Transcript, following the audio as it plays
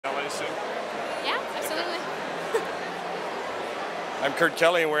soon? Yeah, absolutely. I'm Kurt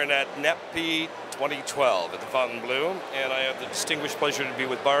Kelly, and we're at NetP 2012 at the Fontainebleau, and I have the distinguished pleasure to be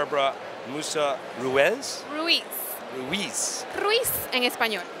with Barbara Musa Ruiz. Ruiz. Ruiz. Ruiz en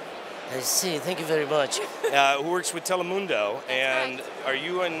español. I see. Thank you very much. Who works with Telemundo, and correct. are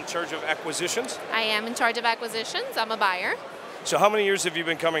you in charge of acquisitions? I am in charge of acquisitions. I'm a buyer. So how many years have you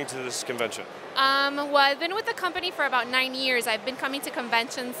been coming to this convention? Well, I've been with the company for about 9 years. I've been coming to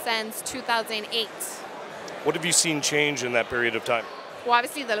conventions since 2008. What have you seen change in that period of time? Well,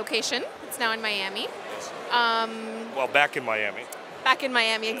 obviously the location. It's now in Miami. Well, back in Miami. Back in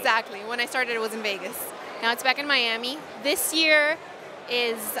Miami, exactly. When I started, it was in Vegas. Now it's back in Miami. This year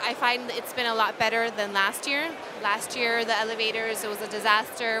I find it's been a lot better than last year. Last year, the elevators, it was a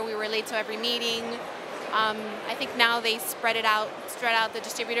disaster. We were late to every meeting. I think now they spread out the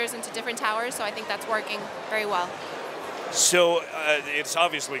distributors into different towers, so I think that's working very well. So it's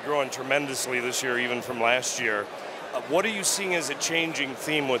obviously growing tremendously this year, even from last year. What are you seeing as a changing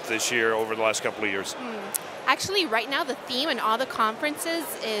theme with this year over the last couple of years? Actually, right now the theme in all the conferences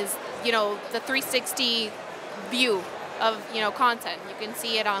is, the 360 view of, content. You can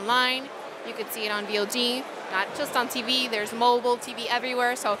see it online, you can see it on VOD, not just on TV. There's mobile TV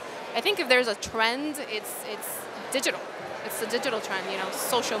everywhere. So I think if there's a trend, it's digital. It's the digital trend,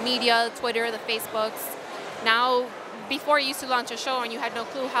 social media, Twitter, the Facebooks. Now, before you used to launch a show and you had no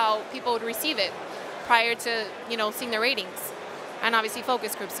clue how people would receive it prior to, seeing the ratings and obviously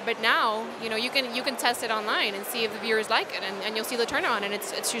focus groups. But now, you can test it online and see if the viewers like it, and you'll see the turnaround, and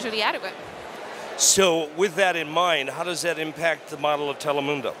it's usually adequate. So with that in mind, how does that impact the model of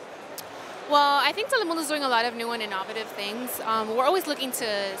Telemundo? Well, I think Telemundo is doing a lot of new and innovative things. We're always looking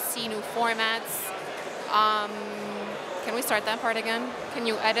to see new formats. Can we start that part again? Can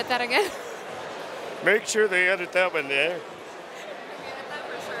you edit that again? Make sure they edit that one there. Can we edit that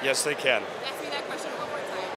for sure? Yes, they can. Yes,